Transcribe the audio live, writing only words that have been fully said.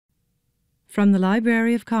From the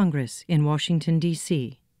Library of Congress in Washington,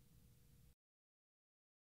 D.C.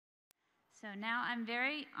 So now I'm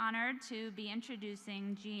very honored to be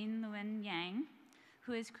introducing Jean Luen Yang,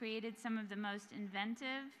 who has created some of the most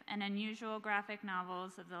inventive and unusual graphic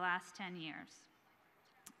novels of the last 10 years.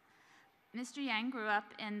 Mr. Yang grew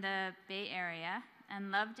up in the Bay Area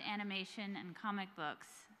and loved animation and comic books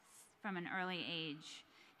from an early age.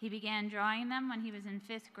 He began drawing them when he was in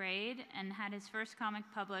 5th grade and had his first comic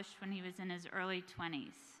published when he was in his early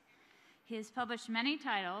 20s. He has published many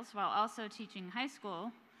titles while also teaching high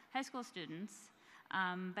school students,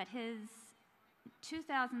 but his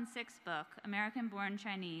 2006 book, American Born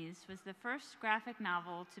Chinese, was the first graphic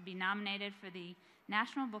novel to be nominated for the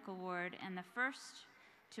National Book Award and the first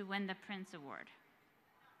to win the Printz Award.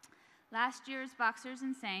 Last year's Boxers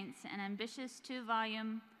and Saints, an ambitious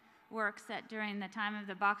 2-volume work set during the time of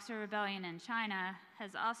the Boxer Rebellion in China,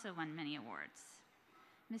 has also won many awards.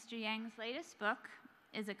 Mr. Yang's latest book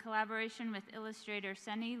is a collaboration with illustrator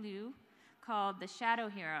Sunny Liu called The Shadow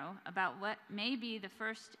Hero, about what may be the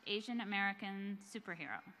first Asian American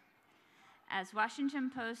superhero. As Washington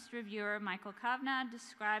Post reviewer Michael Kavna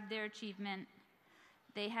described their achievement,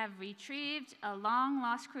 they have retrieved a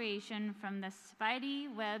long-lost creation from the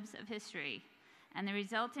spidey webs of history, and the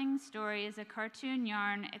resulting story is a cartoon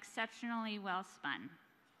yarn exceptionally well spun.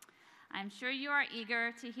 I'm sure you are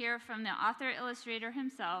eager to hear from the author-illustrator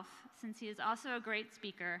himself, since he is also a great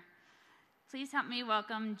speaker. Please help me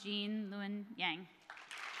welcome Jean Luen Yang.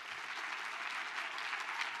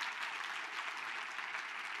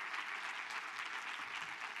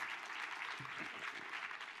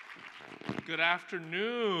 Good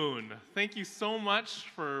afternoon. Thank you so much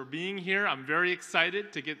for being here. I'm very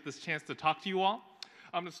excited to get this chance to talk to you all.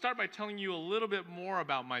 I'm going to start by telling you a little bit more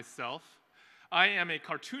about myself. I am a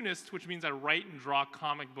cartoonist, which means I write and draw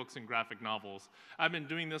comic books and graphic novels. I've been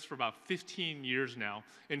doing this for about 15 years now,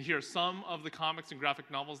 and here are some of the comics and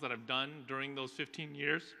graphic novels that I've done during those 15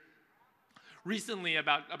 years. Recently,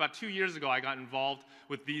 about 2 years ago, I got involved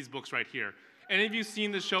with these books right here. Any of you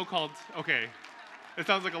seen this show called, okay, it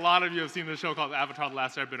sounds like a lot of you have seen the show called Avatar: The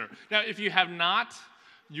Last Airbender. Now, if you have not,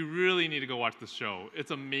 you really need to go watch this show.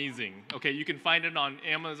 It's amazing. Okay, you can find it on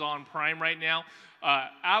Amazon Prime right now.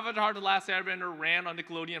 Avatar: The Last Airbender ran on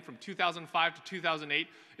Nickelodeon from 2005 to 2008.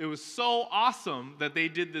 It was so awesome that they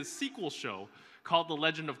did this sequel show called The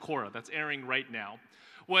Legend of Korra that's airing right now.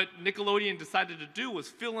 What Nickelodeon decided to do was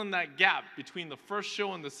fill in that gap between the first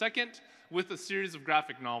show and the second with a series of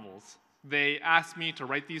graphic novels. They asked me to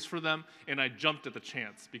write these for them, and I jumped at the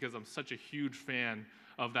chance because I'm such a huge fan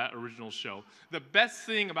of that original show. The best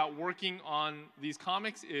thing about working on these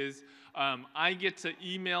comics is I get to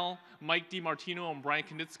email Mike DiMartino and Brian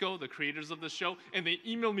Konietzko, the creators of the show, and they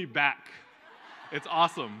email me back. It's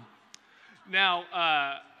awesome. Now,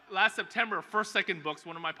 last September, First Second Books,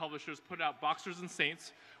 one of my publishers, put out Boxers and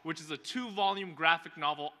Saints, which is a 2-volume graphic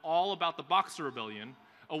novel all about the Boxer Rebellion,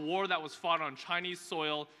 a war that was fought on Chinese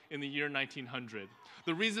soil in the year 1900.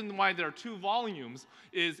 The reason why there are 2 volumes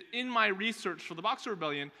is in my research for the Boxer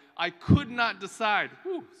Rebellion, I could not decide,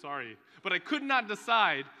 I could not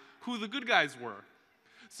decide who the good guys were.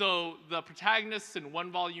 So the protagonists in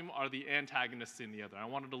one volume are the antagonists in the other. I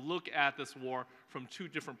wanted to look at this war from 2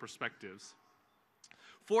 different perspectives.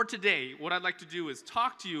 For today, what I'd like to do is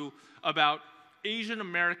talk to you about Asian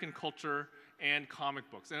American culture and comic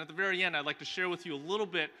books. And at the very end, I'd like to share with you a little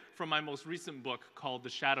bit from my most recent book called The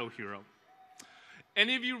Shadow Hero.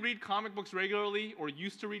 Any of you read comic books regularly or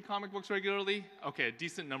used to read comic books regularly? Okay, a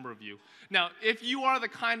decent number of you. Now, if you are the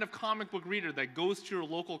kind of comic book reader that goes to your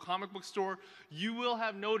local comic book store, you will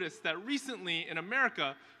have noticed that recently in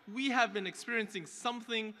America, we have been experiencing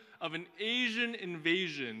something of an Asian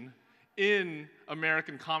invasion in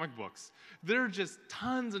American comic books. There are just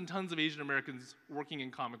tons and tons of Asian Americans working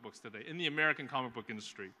in comic books today, in the American comic book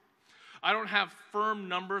industry. I don't have firm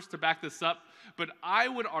numbers to back this up, but I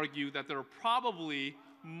would argue that there are probably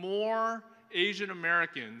more Asian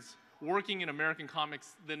Americans working in American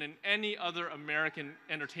comics than in any other American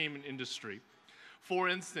entertainment industry. For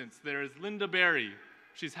instance, there's Linda Berry.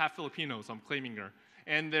 She's half Filipino, so I'm claiming her.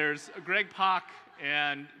 And there's Greg Pak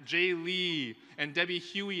and Jay Lee and Debbie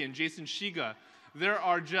Huey and Jason Shiga. There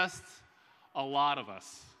are just a lot of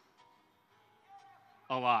us.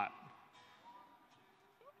 A lot.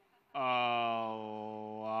 A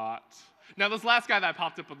lot. Now, this last guy that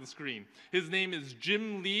popped up on the screen, his name is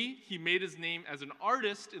Jim Lee. He made his name as an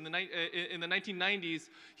artist in the 1990s.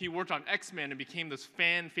 He worked on X-Men and became this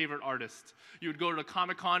fan favorite artist. You would go to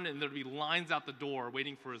Comic-Con and there'd be lines out the door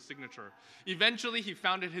waiting for his signature. Eventually, he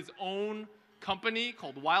founded his own company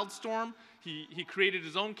called Wildstorm. He created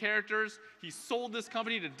his own characters. He sold this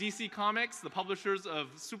company to DC Comics, the publishers of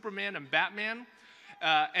Superman and Batman.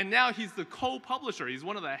 And now he's the co-publisher. He's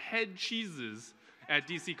one of the head cheeses at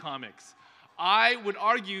DC Comics. I would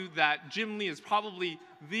argue that Jim Lee is probably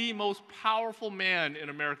the most powerful man in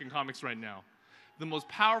American comics right now. The most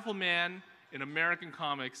powerful man in American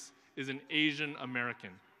comics is an Asian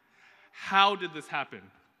American. How did this happen?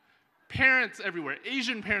 Parents everywhere,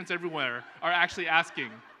 Asian parents everywhere, are actually asking,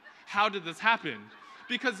 how did this happen?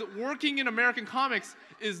 Because working in American comics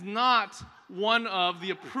is not one of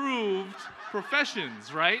the approved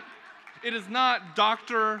professions, right? It is not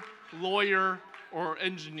doctor, lawyer, or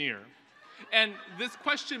engineer. And this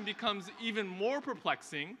question becomes even more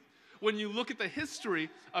perplexing when you look at the history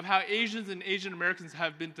of how Asians and Asian Americans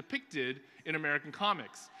have been depicted in American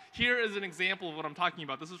comics. Here is an example of what I'm talking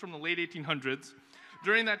about. This is from the late 1800s.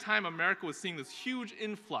 During that time, America was seeing this huge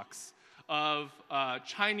influx of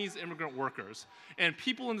Chinese immigrant workers. And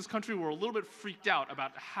people in this country were a little bit freaked out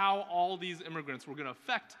about how all these immigrants were going to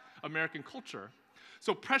affect American culture.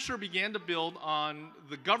 So pressure began to build on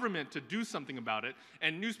the government to do something about it,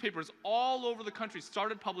 and newspapers all over the country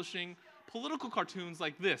started publishing political cartoons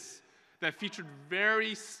like this that featured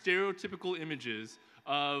very stereotypical images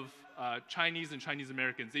of Chinese and Chinese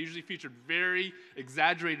Americans. They usually featured very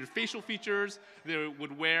exaggerated facial features. They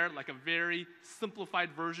would wear like a very simplified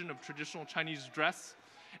version of traditional Chinese dress.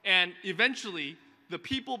 And eventually, the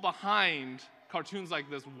people behind cartoons like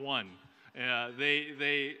this won.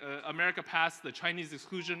 America passed the Chinese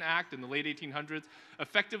Exclusion Act in the late 1800s,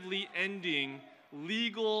 effectively ending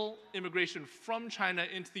legal immigration from China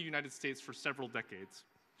into the United States for several decades.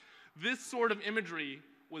 This sort of imagery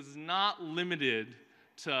was not limited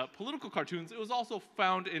to political cartoons. It was also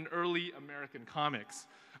found in early American comics.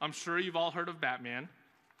 I'm sure you've all heard of Batman.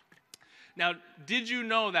 Now, did you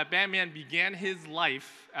know that Batman began his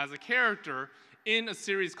life as a character in a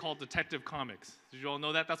series called Detective Comics? Did you all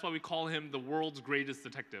know that? That's why we call him the world's greatest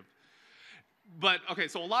detective. But, okay,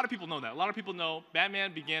 so a lot of people know that. A lot of people know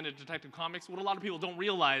Batman began in Detective Comics. What a lot of people don't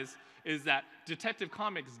realize is that Detective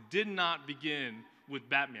Comics did not begin with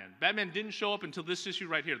Batman. Batman didn't show up until this issue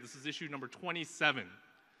right here. This is issue number 27.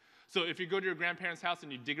 So if you go to your grandparents' house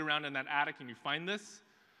and you dig around in that attic and you find this,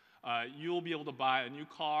 you'll be able to buy a new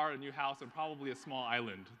car, a new house, and probably a small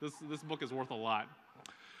island. This book is worth a lot.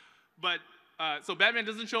 But so Batman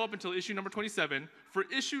doesn't show up until issue number 27. For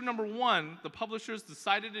issue number 1, the publishers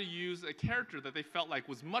decided to use a character that they felt like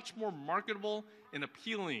was much more marketable and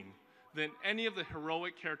appealing than any of the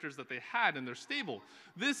heroic characters that they had in their stable.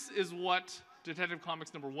 This is what Detective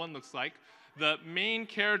Comics number 1 looks like. The main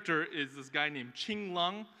character is this guy named Ching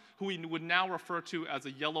Lung, who we would now refer to as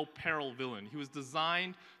a yellow peril villain. He was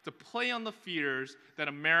designed to play on the fears that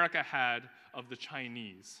America had of the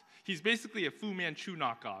Chinese. He's basically a Fu Manchu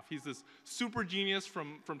knockoff. He's this super genius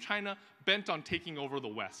from China bent on taking over the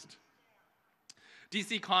West.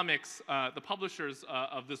 DC Comics, the publishers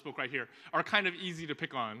of this book right here, are kind of easy to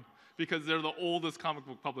pick on because they're the oldest comic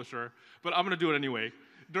book publisher, but I'm going to do it anyway.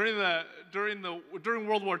 During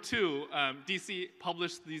World War II, DC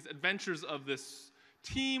published these adventures of this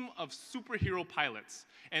team of superhero pilots,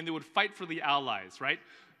 and they would fight for the Allies, right?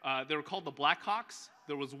 They were called the Blackhawks.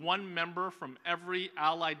 There was one member from every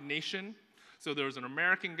Allied nation. So there was an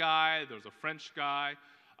American guy, there was a French guy,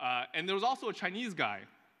 and there was also a Chinese guy.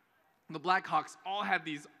 The Blackhawks all had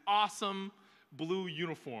these awesome blue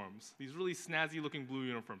uniforms, these really snazzy-looking blue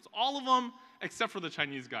uniforms. All of them except for the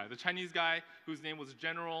Chinese guy. The Chinese guy, whose name was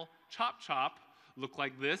General Chop Chop, looked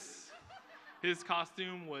like this. His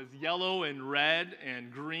costume was yellow and red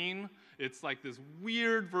and green. It's like this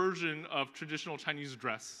weird version of traditional Chinese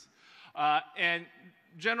dress. And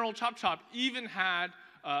General Chop Chop even had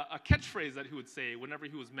a catchphrase that he would say whenever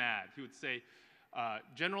he was mad. He would say,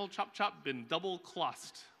 General Chop Chop been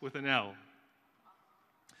double-clossed with an L.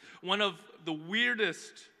 One of the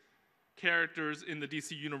weirdest characters in the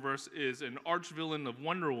DC universe is an arch-villain of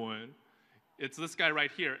Wonder Woman. It's this guy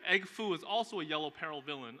right here. Egg Fu is also a yellow peril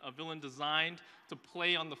villain, a villain designed to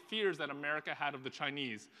play on the fears that America had of the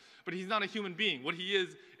Chinese. But he's not a human being. What he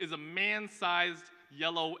is a man-sized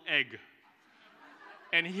yellow egg.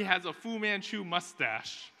 And he has a Fu Manchu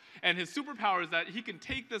mustache. And his superpower is that he can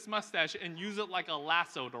take this mustache and use it like a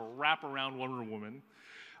lasso to wrap around Wonder Woman.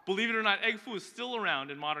 Believe it or not, Egg Fu is still around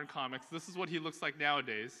in modern comics. This is what he looks like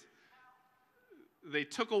nowadays. They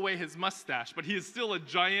took away his mustache, but he is still a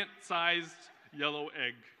giant-sized yellow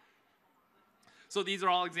egg. So these are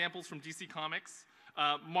all examples from DC Comics.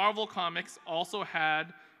 Marvel Comics also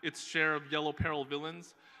had its share of yellow peril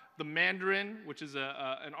villains. The Mandarin, which is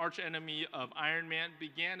an arch enemy of Iron Man,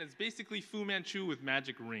 began as basically Fu Manchu with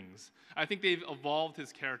magic rings. I think they've evolved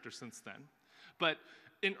his character since then. But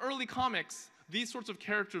in early comics, these sorts of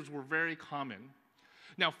characters were very common.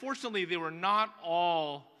 Now, fortunately, they were not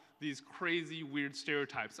all these crazy, weird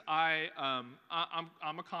stereotypes. I'm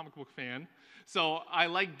a comic book fan, so I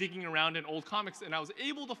like digging around in old comics, and I was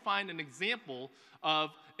able to find an example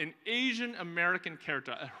of an Asian American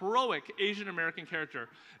character, a heroic Asian American character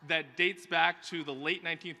that dates back to the late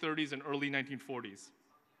 1930s and early 1940s.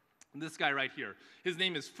 This guy right here. His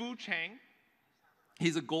name is Fu Chang.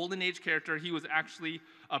 He's a Golden Age character. He was actually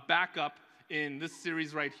a backup in this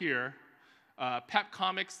series right here. Pep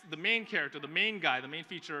Comics, the main character, the main guy, the main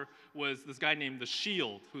feature was this guy named The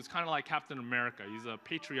Shield, who's kind of like Captain America. He's a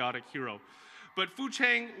patriotic hero. But Fu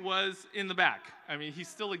Chang was in the back. I mean, he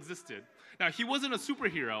still existed. Now, he wasn't a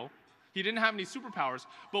superhero. He didn't have any superpowers.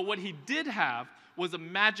 But what he did have was a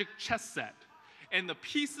magic chess set. And the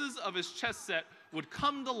pieces of his chess set would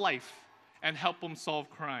come to life and help him solve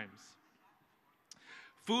crimes.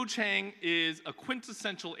 Fu Chang is a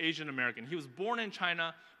quintessential Asian American. He was born in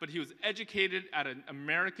China, but he was educated at an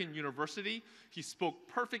American university. He spoke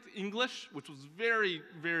perfect English, which was very,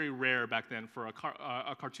 very rare back then for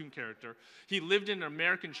a cartoon character. He lived in an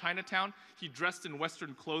American Chinatown. He dressed in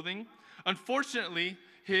Western clothing. Unfortunately,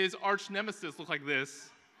 his arch nemesis looked like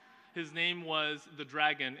this. His name was the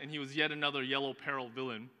Dragon, and he was yet another Yellow Peril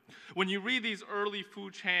villain. When you read these early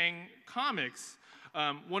Fu Chang comics,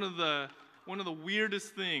 one of the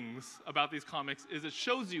weirdest things about these comics is it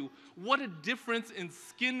shows you what a difference in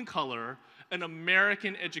skin color an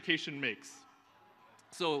American education makes.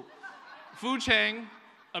 So, Fu Chang,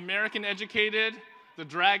 American educated, the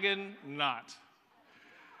Dragon, not.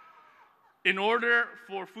 In order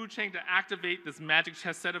for Fu Chang to activate this magic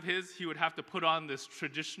chess set of his, he would have to put on this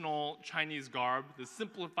traditional Chinese garb, this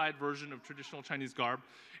simplified version of traditional Chinese garb.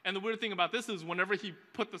 And the weird thing about this is whenever he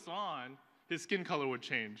put this on, his skin color would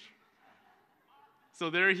change. So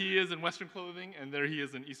there he is in Western clothing, and there he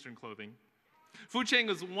is in Eastern clothing. Fu Chang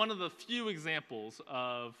is one of the few examples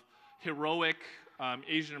of heroic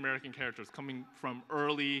Asian American characters coming from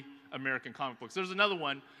early American comic books. There's another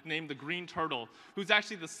one named the Green Turtle, who's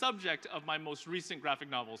actually the subject of my most recent graphic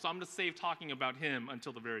novel. So I'm going to save talking about him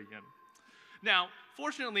until the very end. Now,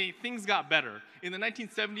 fortunately, things got better. In the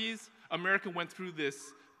 1970s, America went through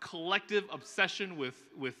this collective obsession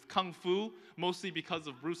with Kung Fu, mostly because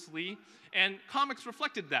of Bruce Lee. And comics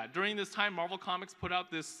reflected that. During this time, Marvel Comics put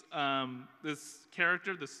out this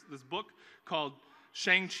book called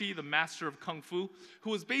Shang-Chi, the Master of Kung Fu,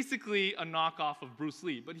 who was basically a knockoff of Bruce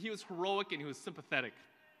Lee, but he was heroic and he was sympathetic.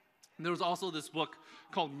 And there was also this book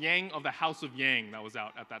called Yang of the House of Yang that was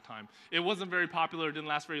out at that time. It wasn't very popular, it didn't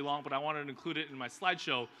last very long, but I wanted to include it in my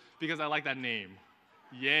slideshow because I like that name,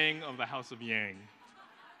 Yang of the House of Yang.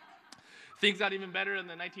 Things got even better in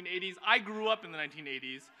the 1980s. I grew up in the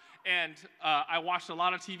 1980s, and I watched a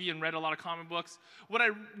lot of TV and read a lot of comic books. What I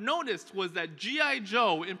noticed was that G.I.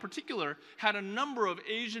 Joe, in particular, had a number of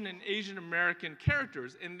Asian and Asian American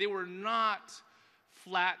characters, and they were not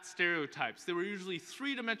flat stereotypes. They were usually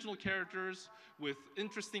three-dimensional characters with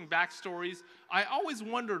interesting backstories. I always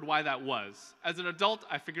wondered why that was. As an adult,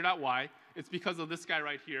 I figured out why. It's because of this guy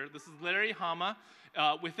right here. This is Larry Hama.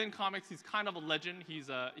 Within comics, he's kind of a legend. He's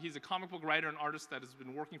a comic book writer and artist that has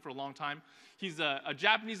been working for a long time. He's a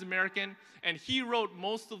Japanese American, and he wrote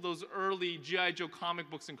most of those early G.I. Joe comic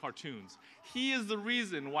books and cartoons. He is the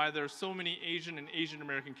reason why there are so many Asian and Asian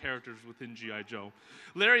American characters within G.I. Joe.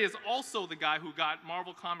 Larry is also the guy who got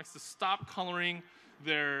Marvel Comics to stop coloring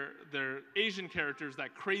their Asian characters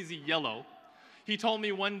that crazy yellow. He told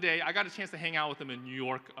me one day, I got a chance to hang out with him in New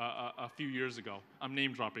York a few years ago. I'm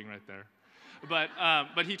name dropping right there.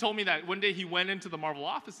 But he told me that one day he went into the Marvel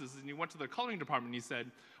offices and he went to the coloring department and he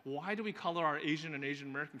said, why do we color our Asian and Asian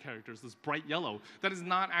American characters this bright yellow? That is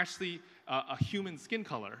not actually a human skin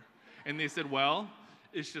color. And they said, well,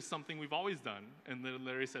 it's just something we've always done. And then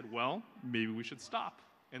Larry said, well, maybe we should stop.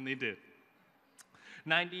 And they did. In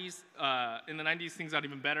the 90s, things got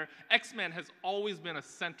even better. X-Men has always been a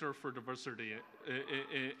center for diversity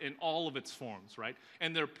in all of its forms, right?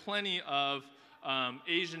 And there are plenty of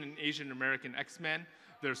Asian and Asian American X-Men.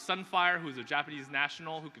 There's Sunfire, who's a Japanese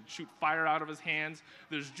national who can shoot fire out of his hands.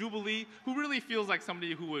 There's Jubilee, who really feels like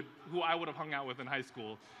somebody who I would have hung out with in high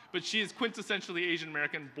school. But she is quintessentially Asian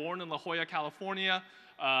American, born in La Jolla, California.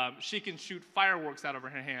 She can shoot fireworks out of her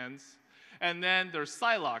hands. And then there's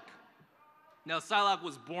Psylocke. Now, Psylocke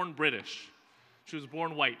was born British. She was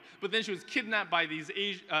born white. But then she was kidnapped by these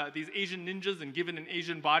Asian ninjas and given an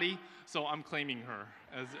Asian body, so I'm claiming her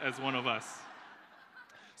as one of us.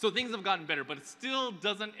 So things have gotten better, but it still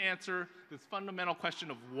doesn't answer this fundamental question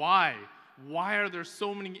of why. Why are there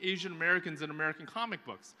so many Asian Americans in American comic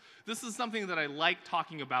books? This is something that I like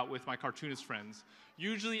talking about with my cartoonist friends,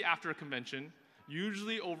 usually after a convention,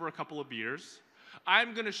 usually over a couple of beers.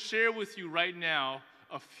 I'm going to share with you right now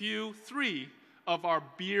three of our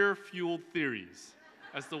beer-fueled theories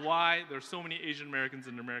as to why there's so many Asian Americans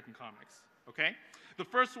in American comics, okay? The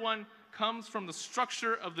first one comes from the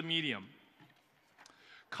structure of the medium.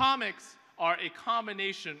 Comics are a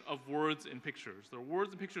combination of words and pictures. They're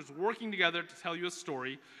words and pictures working together to tell you a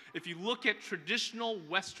story. If you look at traditional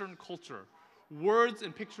Western culture, words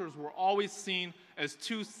and pictures were always seen as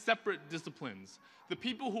two separate disciplines. The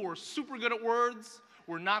people who were super good at words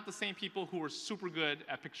were not the same people who were super good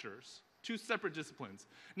at pictures. Two separate disciplines.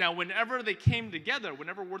 Now, whenever they came together,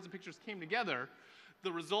 whenever words and pictures came together,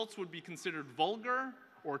 the results would be considered vulgar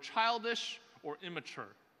or childish or immature.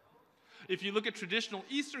 If you look at traditional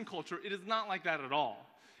Eastern culture, it is not like that at all.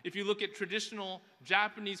 If you look at traditional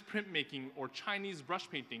Japanese printmaking or Chinese brush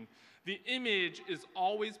painting, the image is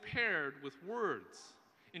always paired with words.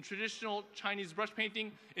 In traditional Chinese brush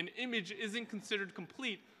painting, an image isn't considered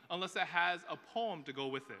complete unless it has a poem to go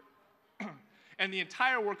with it. And the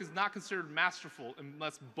entire work is not considered masterful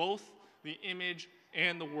unless both the image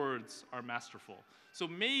and the words are masterful. So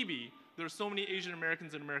maybe there are so many Asian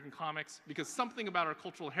Americans in American comics because something about our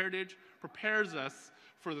cultural heritage prepares us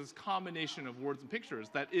for this combination of words and pictures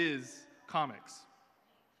that is comics.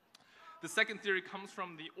 The second theory comes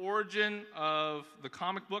from the origin of the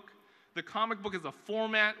comic book. The comic book as a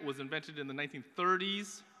format was invented in the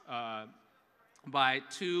 1930s by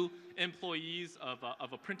two employees of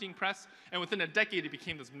a printing press, and within a decade it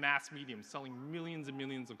became this mass medium, selling millions and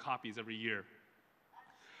millions of copies every year.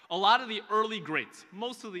 A lot of the early greats,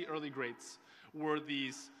 most of the early greats, were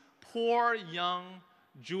these poor, young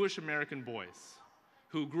Jewish American boys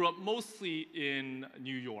who grew up mostly in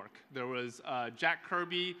New York. There was Jack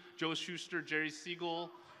Kirby, Joe Shuster, Jerry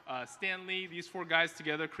Siegel, Stan Lee. These four guys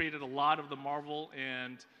together created a lot of the Marvel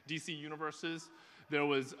and DC universes. There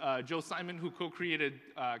was Joe Simon, who co-created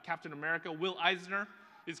Captain America. Will Eisner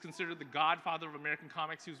is considered the godfather of American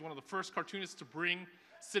comics. He was one of the first cartoonists to bring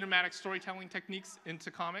cinematic storytelling techniques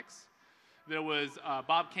into comics. There was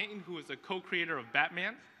Bob Kane, who was a co-creator of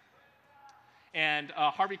Batman, and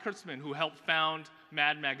Harvey Kurtzman, who helped found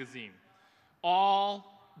Mad Magazine. All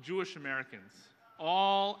Jewish Americans,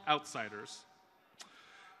 all outsiders.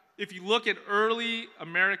 If you look at early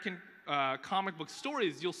American comic book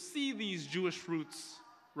stories, you'll see these Jewish roots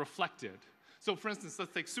reflected. So for instance,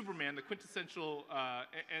 let's take Superman, the quintessential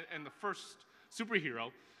and the first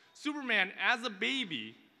superhero. Superman, as a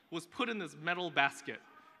baby, was put in this metal basket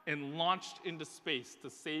and launched into space to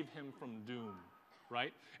save him from doom,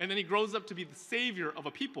 right? And then he grows up to be the savior of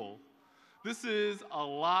a people. This is a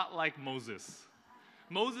lot like Moses.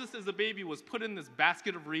 Moses, as a baby, was put in this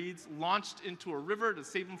basket of reeds, launched into a river to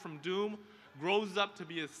save him from doom, grows up to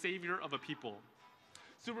be a savior of a people.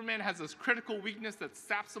 Superman has this critical weakness that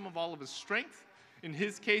saps him of all of his strength. In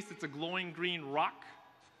his case, it's a glowing green rock.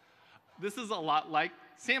 This is a lot like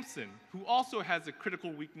Samson, who also has a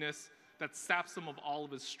critical weakness that saps him of all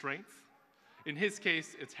of his strength. In his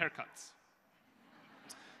case, it's haircuts.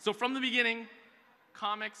 So from the beginning,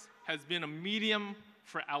 comics has been a medium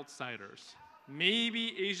for outsiders.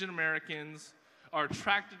 Maybe Asian Americans are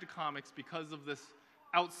attracted to comics because of this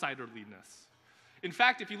outsiderliness. In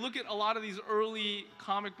fact, if you look at a lot of these early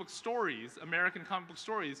comic book stories, American comic book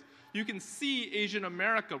stories, you can see Asian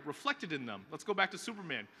America reflected in them. Let's go back to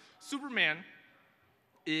Superman. Superman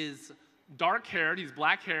is dark-haired, he's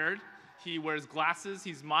black-haired, he wears glasses,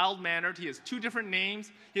 he's mild-mannered, he has two different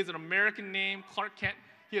names. He has an American name, Clark Kent.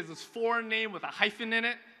 He has this foreign name with a hyphen in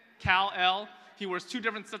it, Kal-El. He wears two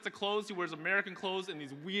different sets of clothes. He wears American clothes and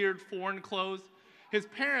these weird foreign clothes. His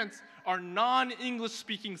parents are non-English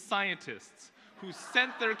speaking scientists who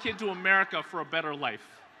sent their kid to America for a better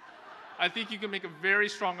life. I think you can make a very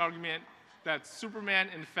strong argument that Superman,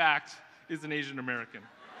 in fact, is an Asian American.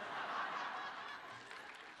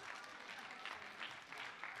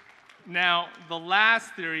 Now, the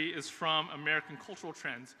last theory is from American cultural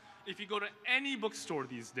trends. If you go to any bookstore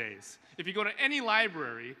these days, if you go to any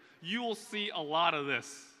library, you will see a lot of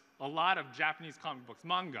this, a lot of Japanese comic books,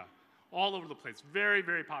 manga, all over the place, very,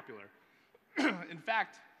 very popular. In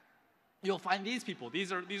fact, you'll find these people.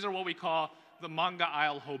 These are what we call the manga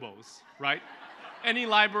aisle hobos, right? Any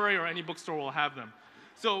library or any bookstore will have them.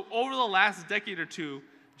 So over the last decade or two,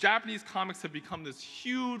 Japanese comics have become this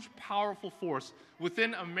huge, powerful force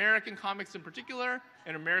within American comics in particular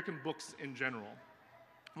and American books in general.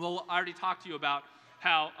 Well, I already talked to you about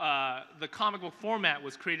how the comic book format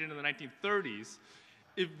was created in the 1930s.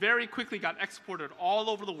 it very quickly got exported all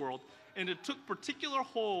over the world, and it took particular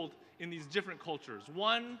hold in these different cultures.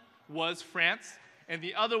 One was France, and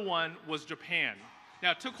the other one was Japan.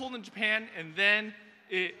 Now, it took hold in Japan, and then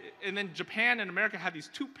Japan and America had these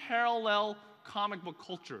two parallel comic book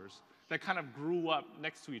cultures that kind of grew up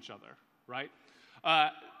next to each other, right?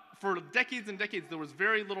 For decades and decades, there was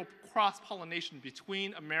very little cross-pollination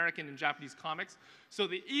between American and Japanese comics, so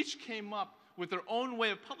they each came up with their own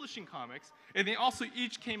way of publishing comics, and they also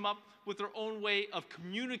each came up with their own way of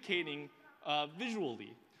communicating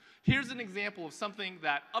visually. Here's an example of something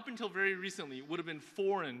that, up until very recently, would have been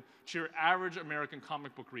foreign to your average American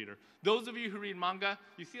comic book reader. Those of you who read manga,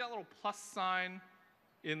 you see that little plus sign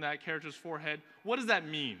in that character's forehead? What does that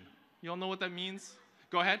mean? You all know what that means?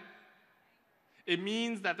 Go ahead. It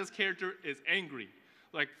means that this character is angry.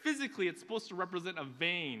 Like, physically, it's supposed to represent a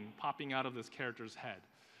vein popping out of this character's head.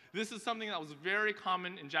 This is something that was very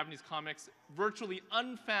common in Japanese comics, virtually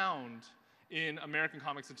unfound in American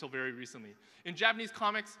comics until very recently. In Japanese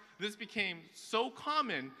comics, this became so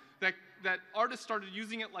common that artists started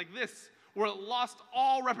using it like this, where it lost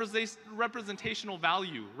all representational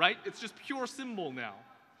value, right? It's just pure symbol now.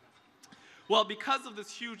 Well, because of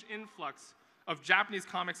this huge influx of Japanese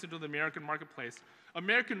comics into the American marketplace,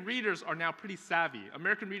 American readers are now pretty savvy.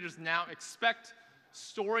 American readers now expect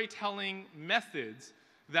storytelling methods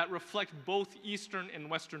that reflect both Eastern and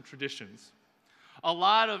Western traditions. A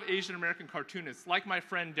lot of Asian American cartoonists, like my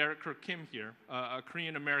friend Derek Kirk Kim here, a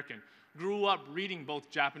Korean American, grew up reading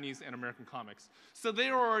both Japanese and American comics. So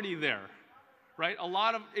they were already there, right? A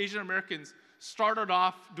lot of Asian Americans started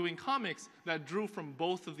off doing comics that drew from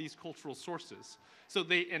both of these cultural sources. So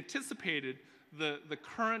they anticipated the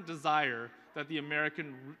current desire that the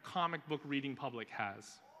American comic book reading public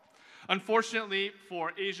has. Unfortunately,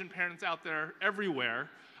 for Asian parents out there everywhere,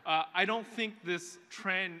 I don't think this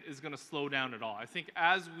trend is going to slow down at all. I think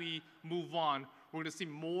as we move on, we're going to see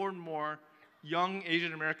more and more young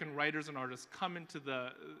Asian American writers and artists come into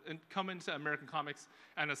American comics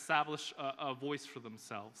and establish a voice for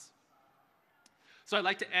themselves. So I'd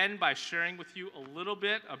like to end by sharing with you a little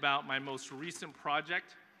bit about my most recent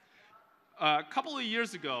project. A couple of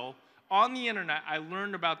years ago, on the internet, I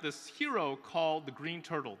learned about this hero called the Green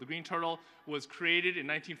Turtle. The Green Turtle was created in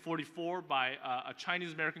 1944 by a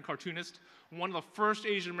Chinese-American cartoonist, one of the first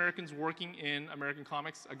Asian Americans working in American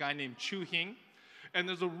comics, a guy named Chu Hing. And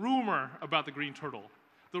there's a rumor about the Green Turtle.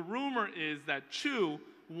 The rumor is that Chu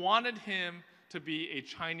wanted him to be a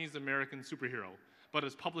Chinese-American superhero, but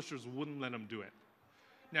his publishers wouldn't let him do it.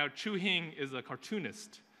 Now, Chu Hing is a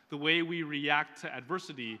cartoonist. The way we react to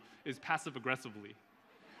adversity is passive-aggressively.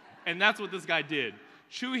 And that's what this guy did.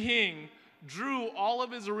 Chu Hing drew all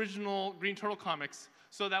of his original Green Turtle comics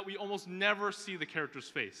so that we almost never see the character's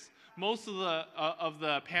face. Most of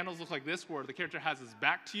the panels look like this, where the character has his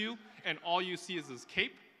back to you, and all you see is his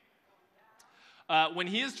cape. When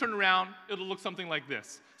he is turned around, it'll look something like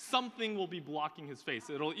this. Something will be blocking his face.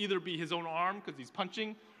 It'll either be his own arm, because he's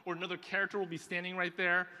punching, or another character will be standing right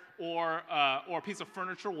there, or a piece of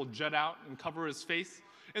furniture will jut out and cover his face.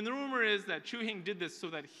 And the rumor is that Chu Hing did this so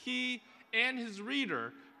that he and his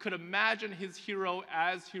reader could imagine his hero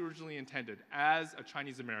as he originally intended, as a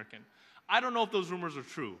Chinese American. I don't know if those rumors are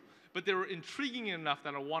true, but they were intriguing enough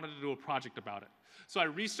that I wanted to do a project about it. So I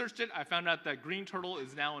researched it. I found out that Green Turtle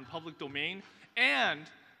is now in public domain, and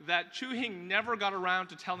that Chu Hing never got around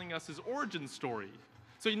to telling us his origin story.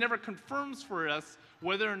 So he never confirms for us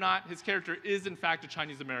whether or not his character is in fact a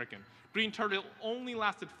Chinese American. Green Turtle only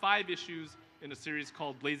lasted 5 issues in a series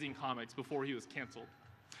called Blazing Comics before he was canceled.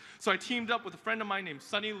 So I teamed up with a friend of mine named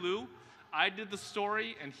Sunny Liu. I did the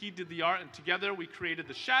story and he did the art, and together we created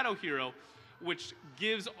the Shadow Hero, which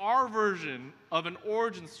gives our version of an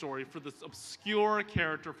origin story for this obscure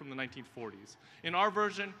character from the 1940s. In our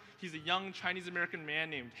version, he's a young Chinese-American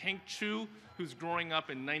man named Hank Chu, who's growing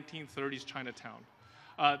up in 1930s Chinatown.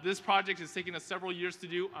 This project has taken us several years to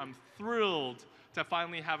do. I'm thrilled to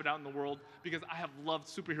finally have it out in the world because I have loved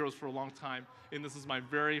superheroes for a long time, and this is my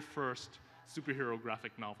very first superhero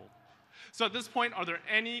graphic novel. So at this point, are there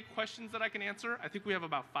any questions that I can answer? I think we have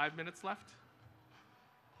about 5 minutes left.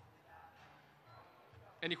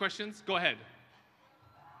 Any questions? Go ahead.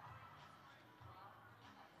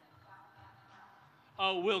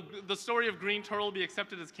 Oh, will the story of Green Turtle be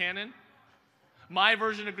accepted as canon? My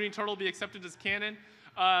version of Green Turtle be accepted as canon?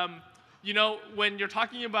 You know, when you're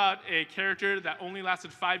talking about a character that only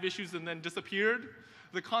lasted 5 issues and then disappeared,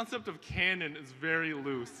 the concept of canon is very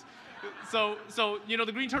loose. So you know,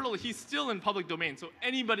 the Green Turtle, he's still in public domain, so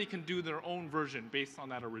anybody can do their own version based on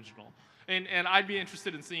that original. And I'd be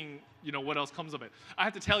interested in seeing, you know, what else comes of it. I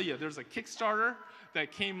have to tell you, there's a Kickstarter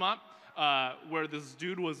that came up where this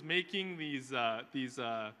dude was making these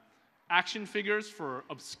action figures for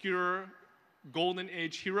obscure Golden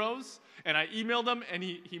Age heroes, and I emailed him, and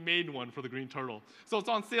he made one for the Green Turtle. So it's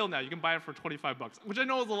on sale now. You can buy it for $25, which I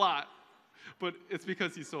know is a lot, but it's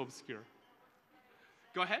because he's so obscure.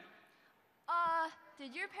 Go ahead.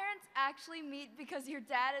 Did your parents actually meet because your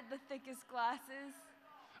dad had the thickest glasses?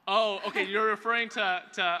 Oh, okay. You're referring to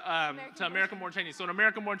American-born Chinese. So in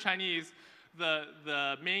American-born Chinese,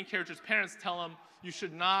 the main character's parents tell him, you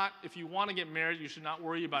should not, if you want to get married, you should not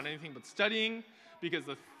worry about anything but studying, because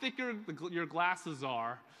the thicker your glasses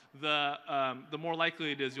are, the more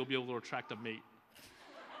likely it is you'll be able to attract a mate.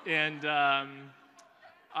 And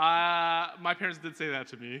my parents did say that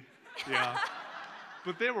to me, yeah.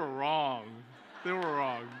 But they were wrong. They were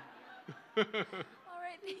wrong. All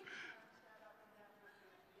right.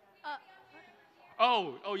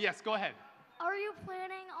 Oh, yes, go ahead. Are you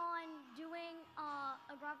planning on doing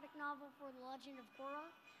a graphic novel for The Legend of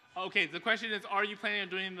Korra? Okay, the question is, are you planning on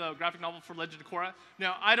doing the graphic novel for Legend of Korra?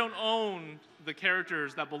 Now, I don't own the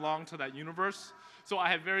characters that belong to that universe, so I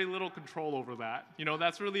have very little control over that. You know,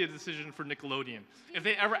 that's really a decision for Nickelodeon. If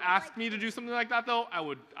they ever asked me to do something like that, though, I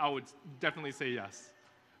would definitely say yes.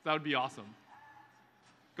 That would be awesome.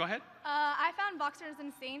 Go ahead. I found Boxers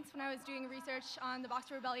and Saints when I was doing research on the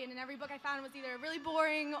Boxer Rebellion, and every book I found was either really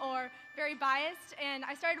boring or very biased, and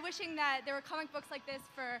I started wishing that there were comic books like this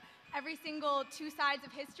for every single two sides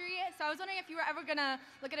of history. So I was wondering if you were ever going to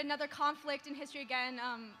look at another conflict in history again,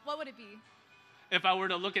 what would it be? If I were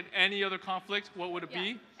to look at any other conflict, what would it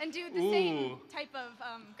be? And do the same type of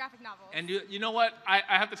graphic novels. And you know what? I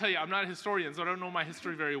have to tell you, I'm not a historian, so I don't know my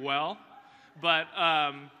history very well. But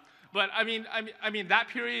I mean that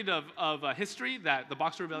period of history that the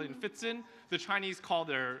Boxer Rebellion fits in, the Chinese call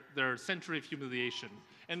their century of humiliation.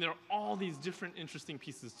 And there are all these different interesting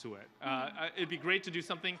pieces to it. It'd be great to do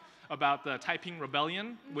something about the Taiping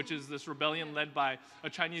Rebellion, which is this rebellion led by a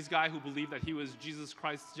Chinese guy who believed that he was Jesus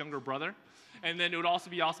Christ's younger brother. And then it would also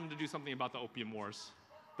be awesome to do something about the Opium Wars.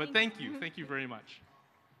 But thank you very much.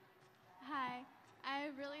 Hi, I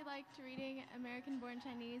really liked reading American-born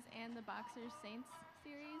Chinese and the Boxers Saints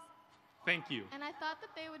series. Thank you. And I thought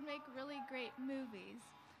that they would make really great movies.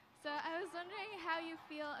 So I was wondering how you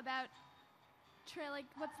feel about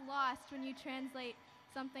what's lost when you translate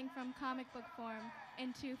something from comic book form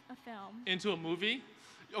into a film. Into a movie?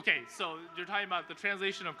 Okay, so you're talking about the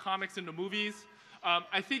translation of comics into movies.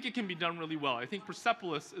 I think it can be done really well. I think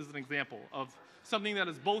Persepolis is an example of something that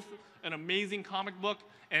is both an amazing comic book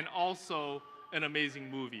and also an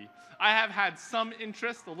amazing movie. I have had some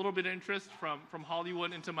interest, a little bit of interest from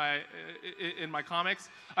Hollywood into in my comics.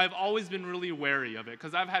 I've always been really wary of it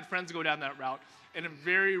because I've had friends go down that route, and it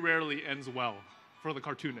very rarely ends well for the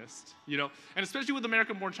cartoonist, you know? And especially with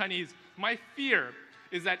American-born Chinese, my fear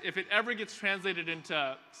is that if it ever gets translated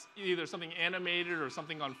into either something animated or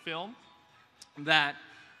something on film, that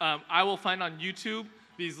I will find on YouTube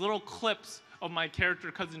these little clips of my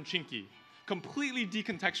character Cousin Chinky, completely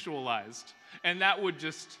decontextualized, and that would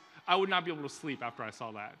I would not be able to sleep after I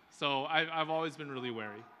saw that. So I've always been really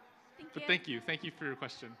wary. Thank you for your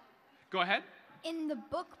question. Go ahead. In the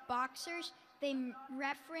book Boxers, they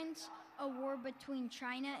reference a war between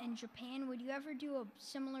China and Japan. Would you ever do a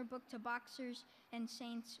similar book to Boxers and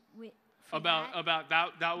Saints about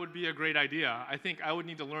that? That would be a great idea. I think I would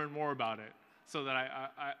need to learn more about it so that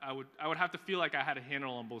I would have to feel like I had a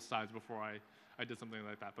handle on both sides before I did something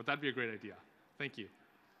like that. But that'd be a great idea. Thank you.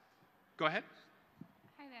 Go ahead.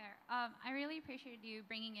 Hi there. I really appreciated you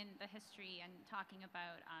bringing in the history and talking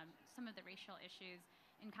about some of the racial issues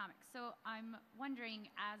in comics. So I'm wondering,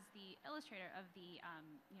 as the illustrator of the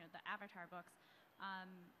Avatar books,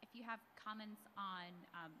 if you have comments on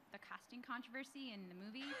the casting controversy in the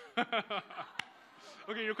movie.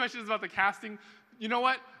 Okay, your question is about the casting. You know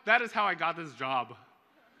what? That is how I got this job.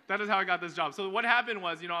 So what happened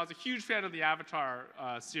was, I was a huge fan of the Avatar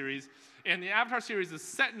series, and the Avatar series is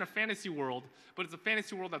set in a fantasy world, but it's a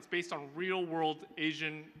fantasy world that's based on real-world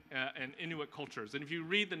Asian and Inuit cultures. And if you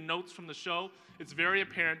read the notes from the show, it's very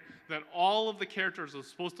apparent that all of the characters are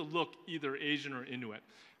supposed to look either Asian or Inuit.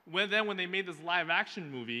 When they made this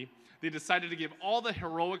live-action movie, they decided to give all the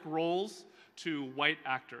heroic roles to white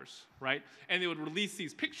actors, right? And they would release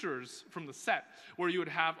these pictures from the set where you would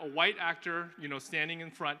have a white actor, standing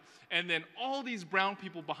in front, and then all these brown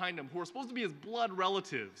people behind him who are supposed to be his blood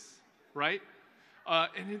relatives, right?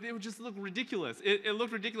 And it would just look ridiculous. It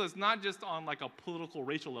looked ridiculous not just on like a political,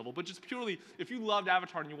 racial level, but just purely, if you loved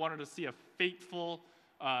Avatar and you wanted to see a faithful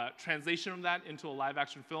translation of that into a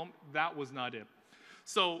live-action film, that was not it.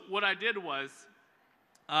 So what I did was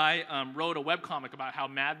I wrote a webcomic about how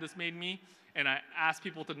mad this made me, and I asked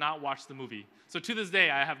people to not watch the movie. So to this day,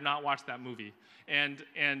 I have not watched that movie.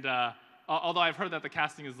 Although I've heard that the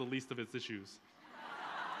casting is the least of its issues.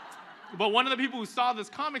 But one of the people who saw this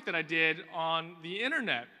comic that I did on the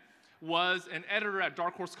internet was an editor at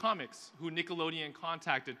Dark Horse Comics who Nickelodeon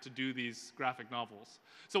contacted to do these graphic novels.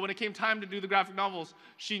 So when it came time to do the graphic novels,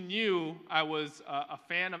 she knew I was a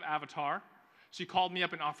fan of Avatar. She called me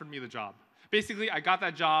up and offered me the job. Basically, I got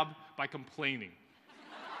that job by complaining.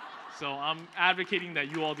 So I'm advocating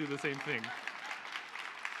that you all do the same thing.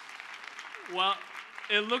 Well,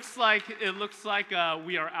 it looks like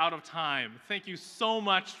we are out of time. Thank you so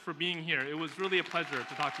much for being here. It was really a pleasure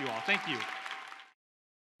to talk to you all. Thank you.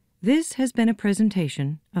 This has been a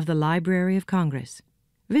presentation of the Library of Congress.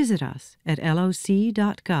 Visit us at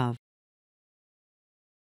loc.gov.